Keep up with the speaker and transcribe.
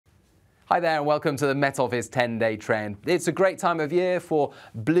Hi there and welcome to the Met Office 10-day trend. It's a great time of year for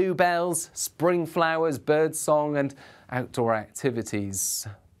bluebells, spring flowers, birdsong and outdoor activities.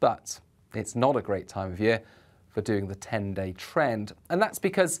 But it's not a great time of year for doing the 10-day trend. And that's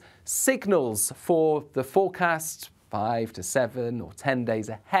because signals for the forecast 5 to 7 or 10 days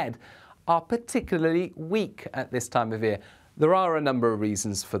ahead are particularly weak at this time of year. There are a number of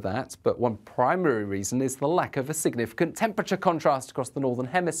reasons for that, but one primary reason is the lack of a significant temperature contrast across the northern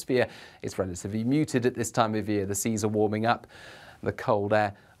hemisphere. It's relatively muted at this time of year. The seas are warming up. The cold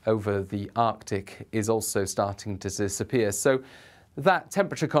air over the Arctic is also starting to disappear. So that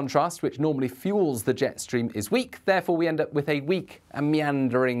temperature contrast, which normally fuels the jet stream, is weak. Therefore, we end up with a weak and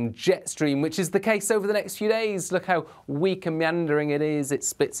meandering jet stream, which is the case over the next few days. Look how weak and meandering it is. It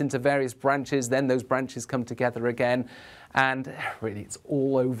splits into various branches. Then those branches come together again. And really, it's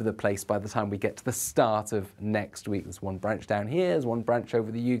all over the place by the time we get to the start of next week. There's one branch down here, there's one branch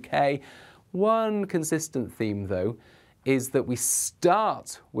over the UK. One consistent theme, though, is that we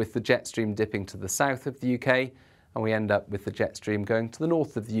start with the jet stream dipping to the south of the UK, and we end up with the jet stream going to the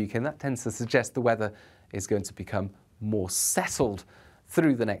north of the UK. And that tends to suggest the weather is going to become more settled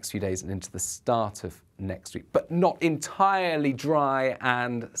through the next few days and into the start of next week. But not entirely dry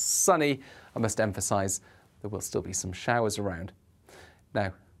and sunny. I must emphasise there will still be some showers around.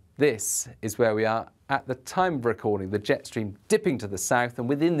 Now, this is where we are at the time of recording, the jet stream dipping to the south, and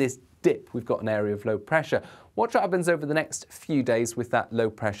within this dip we've got an area of low pressure. Watch what happens over the next few days with that low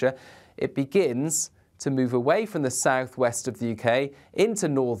pressure. It begins to move away from the southwest of the UK into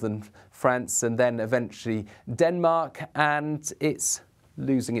northern France and then eventually Denmark, and it's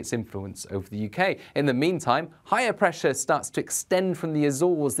losing its influence over the UK. In the meantime, higher pressure starts to extend from the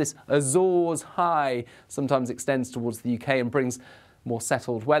Azores. This Azores high sometimes extends towards the UK and brings more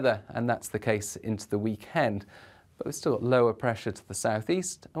settled weather, and that's the case into the weekend. But we've still got lower pressure to the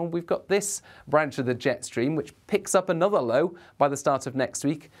southeast, and we've got this branch of the jet stream which picks up another low by the start of next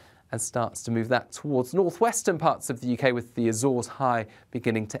week and starts to move that towards northwestern parts of the UK, with the Azores high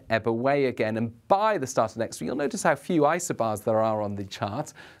beginning to ebb away again. And by the start of next week, you'll notice how few isobars there are on the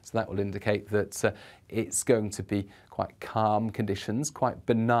chart. So that will indicate that it's going to be quite calm conditions, quite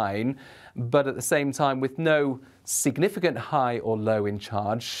benign, but at the same time with no significant high or low in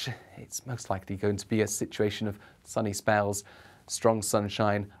charge. It's most likely going to be a situation of sunny spells, strong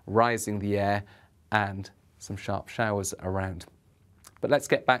sunshine, rising the air, and some sharp showers around. But let's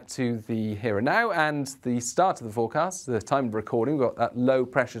get back to the here and now and the start of the forecast, the time of recording. We've got that low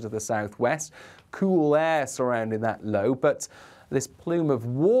pressure to the southwest, cool air surrounding that low, but this plume of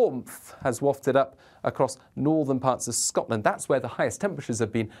warmth has wafted up across northern parts of Scotland. That's where the highest temperatures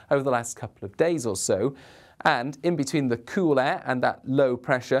have been over the last couple of days or so. And in between the cool air and that low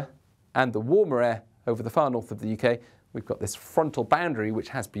pressure and the warmer air over the far north of the UK, we've got this frontal boundary which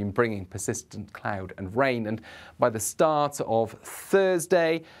has been bringing persistent cloud and rain, and by the start of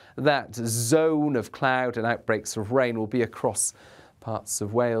Thursday that zone of cloud and outbreaks of rain will be across parts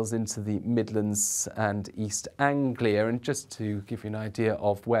of Wales into the Midlands and East Anglia. And just to give you an idea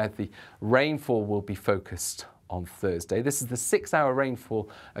of where the rainfall will be focused on Thursday, this is the 6-hour rainfall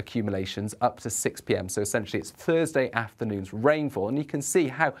accumulations up to 6 p.m. So essentially it's Thursday afternoon's rainfall, and you can see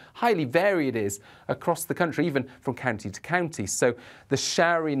how highly varied it is across the country, even from county to county. So the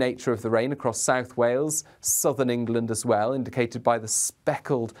showery nature of the rain across South Wales, southern England as well, indicated by the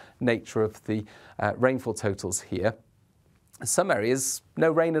speckled nature of the rainfall totals here. Some areas,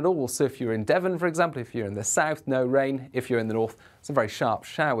 no rain at all. So if you're in Devon, for example, if you're in the south, no rain. If you're in the north, some very sharp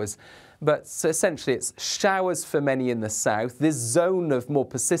showers. But so essentially it's showers for many in the south. This zone of more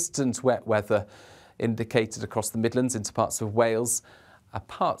persistent wet weather indicated across the Midlands into parts of Wales,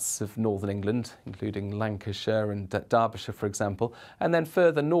 parts of northern England, including Lancashire and Derbyshire, for example. And then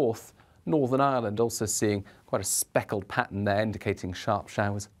further north, Northern Ireland, also seeing quite a speckled pattern there, indicating sharp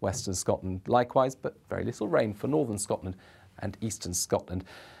showers. Western Scotland likewise, but very little rain for northern Scotland and eastern Scotland.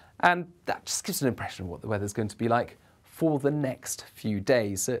 And that just gives an impression of what the weather's going to be like for the next few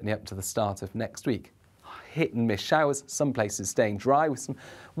days, certainly up to the start of next week. Hit and miss showers, some places staying dry with some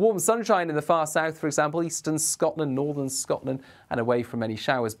warm sunshine in the far south, for example, eastern Scotland, northern Scotland, and away from any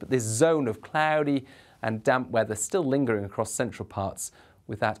showers. But this zone of cloudy and damp weather still lingering across central parts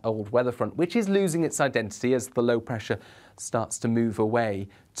with that old weather front, which is losing its identity as the low pressure starts to move away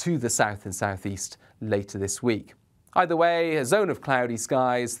to the south and southeast later this week. Either way, a zone of cloudy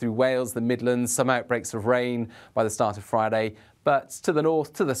skies through Wales, the Midlands, some outbreaks of rain by the start of Friday, but to the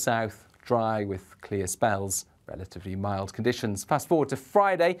north, to the south, dry with clear spells, relatively mild conditions. Fast forward to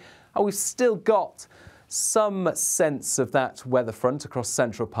Friday, and we've still got some sense of that weather front across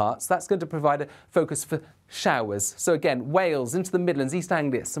central parts. That's going to provide a focus for showers. So again, Wales into the Midlands, East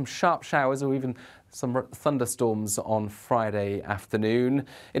Anglia, some sharp showers or even some thunderstorms on Friday afternoon.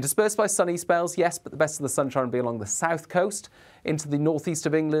 Interspersed by sunny spells, yes, but the best of the sunshine will be along the south coast. Into the northeast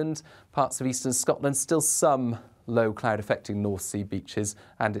of England, parts of eastern Scotland, still some low cloud affecting North Sea beaches,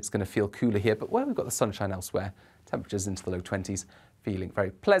 and it's going to feel cooler here. But where we've got the sunshine elsewhere, temperatures into the low 20s, feeling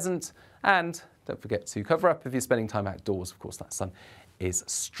very pleasant. And don't forget to cover up if you're spending time outdoors. Of course, that sun is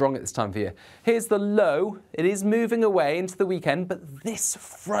strong at this time of year. Here's the low. It is moving away into the weekend, but this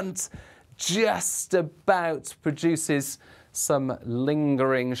front just about produces some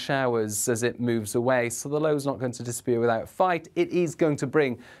lingering showers as it moves away. So the low's not going to disappear without fight. It is going to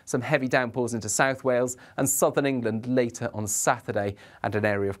bring some heavy downpours into South Wales and southern England later on Saturday, and an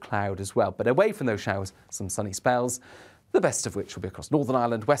area of cloud as well. But away from those showers, some sunny spells, the best of which will be across Northern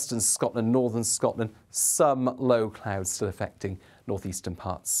Ireland, Western Scotland, Northern Scotland, some low clouds still affecting northeastern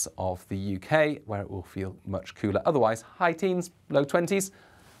parts of the UK, where it will feel much cooler. Otherwise, high teens, low 20s,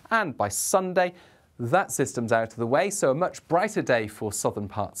 and by Sunday, that system's out of the way, so a much brighter day for southern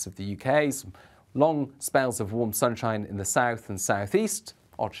parts of the UK. Some long spells of warm sunshine in the south and southeast.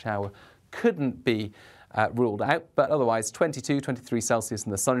 Odd shower couldn't be ruled out, but otherwise 22, 23 Celsius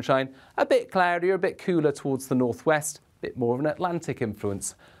in the sunshine. A bit cloudier, a bit cooler towards the northwest, a bit more of an Atlantic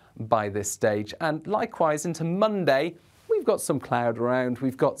influence by this stage. And likewise into Monday, we've got some cloud around,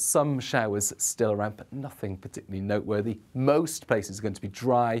 we've got some showers still around, but nothing particularly noteworthy. Most places are going to be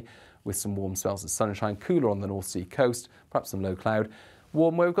dry with some warm spells of sunshine, cooler on the North Sea coast, perhaps some low cloud.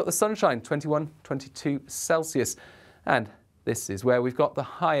 Warm where we've got the sunshine, 21, 22 Celsius. And this is where we've got the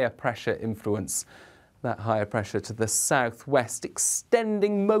higher pressure influence. That higher pressure to the southwest,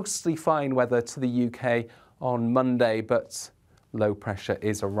 extending mostly fine weather to the UK on Monday, but low pressure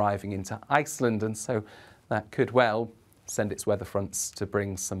is arriving into Iceland, and so that could well send its weather fronts to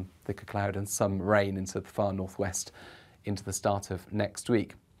bring some thicker cloud and some rain into the far northwest into the start of next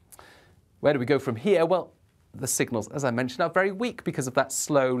week. Where do we go from here? Well, the signals, as I mentioned, are very weak because of that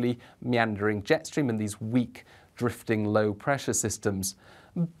slowly meandering jet stream and these weak drifting low pressure systems.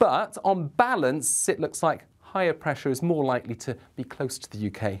 But on balance, it looks like higher pressure is more likely to be close to the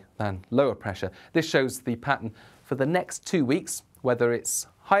UK than lower pressure. This shows the pattern for the next 2 weeks, whether it's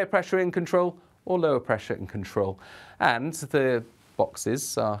higher pressure in control or lower pressure in control. And the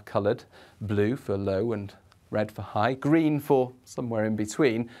boxes are coloured blue for low and red for high, green for somewhere in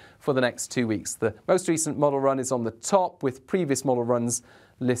between for the next 2 weeks. The most recent model run is on the top with previous model runs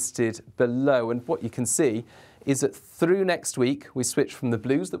listed below. And what you can see is that through next week, we switch from the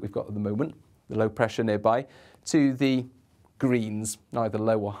blues that we've got at the moment, the low pressure nearby, to the greens, neither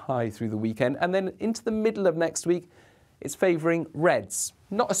low or high through the weekend. And then into the middle of next week, it's favouring reds.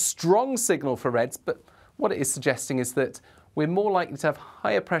 Not a strong signal for reds, but what it is suggesting is that we're more likely to have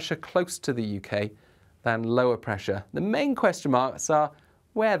higher pressure close to the UK than lower pressure. The main question marks are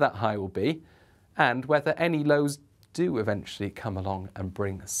where that high will be and whether any lows do eventually come along and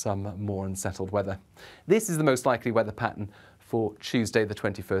bring some more unsettled weather. This is the most likely weather pattern for Tuesday the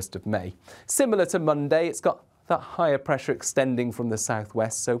 21st of May. Similar to Monday, it's got that higher pressure extending from the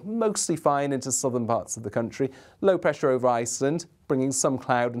southwest, so mostly fine into southern parts of the country. Low pressure over Iceland, bringing some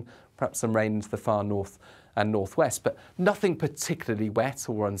cloud and perhaps some rain into the far north and northwest, but nothing particularly wet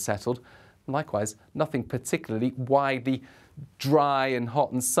or unsettled. Likewise, nothing particularly widely dry and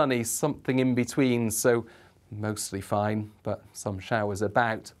hot and sunny, something in between, so mostly fine, but some showers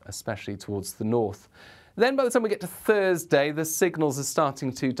about, especially towards the north. Then by the time we get to Thursday, the signals are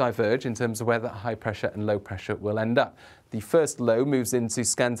starting to diverge in terms of where that high pressure and low pressure will end up. The first low moves into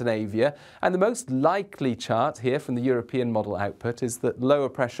Scandinavia, and the most likely chart here from the European model output is that lower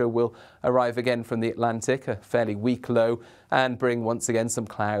pressure will arrive again from the Atlantic, a fairly weak low, and bring once again some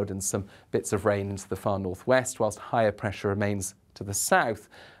cloud and some bits of rain into the far northwest, whilst higher pressure remains to the south.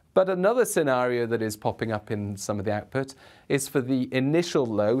 But another scenario that is popping up in some of the output is for the initial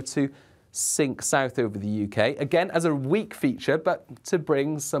low to sink south over the UK, again as a weak feature, but to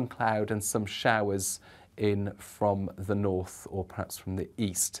bring some cloud and some showers in from the north or perhaps from the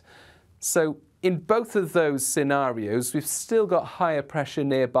east. So in both of those scenarios, we've still got higher pressure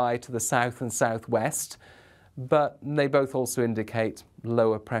nearby to the south and southwest, but they both also indicate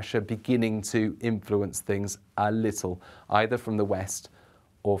lower pressure beginning to influence things a little, either from the west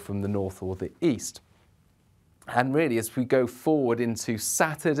or from the north or the east. And really, as we go forward into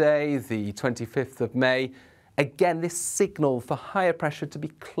Saturday, the 25th of May, again, this signal for higher pressure to be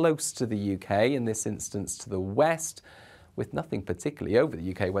close to the UK, in this instance to the west, with nothing particularly over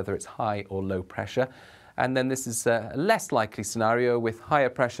the UK, whether it's high or low pressure. And then this is a less likely scenario with higher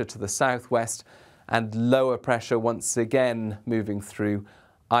pressure to the southwest and lower pressure once again moving through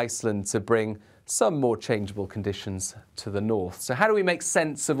Iceland to bring some more changeable conditions to the north. So how do we make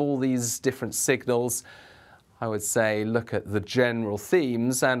sense of all these different signals? I would say look at the general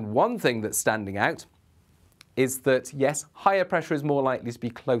themes, and one thing that's standing out is that, yes, higher pressure is more likely to be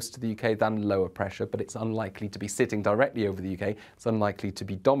close to the UK than lower pressure, but it's unlikely to be sitting directly over the UK. It's unlikely to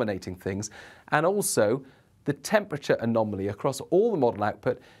be dominating things. And also, the temperature anomaly across all the model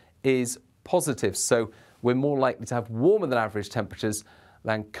output is positive. So we're more likely to have warmer than average temperatures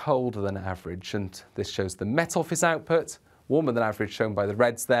than colder than average. And this shows the Met Office output, warmer than average shown by the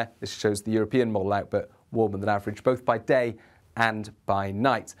reds there. This shows the European model output, warmer than average, both by day and by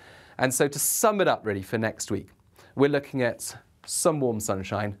night. And so to sum it up really for next week, we're looking at some warm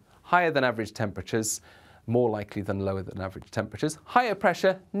sunshine, higher than average temperatures, more likely than lower than average temperatures, higher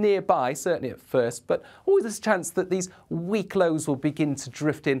pressure nearby, certainly at first, but always a chance that these weak lows will begin to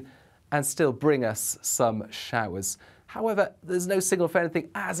drift in and still bring us some showers. However, there's no signal for anything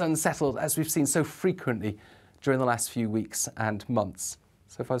as unsettled as we've seen so frequently during the last few weeks and months.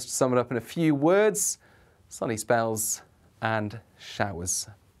 So if I was to sum it up in a few words, sunny spells and showers.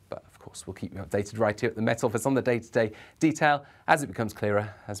 But of course, we'll keep you updated right here at the Met Office on the day-to-day detail as it becomes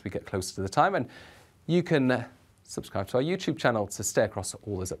clearer as we get closer to the time. And you can subscribe to our YouTube channel to stay across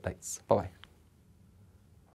all those updates. Bye-bye.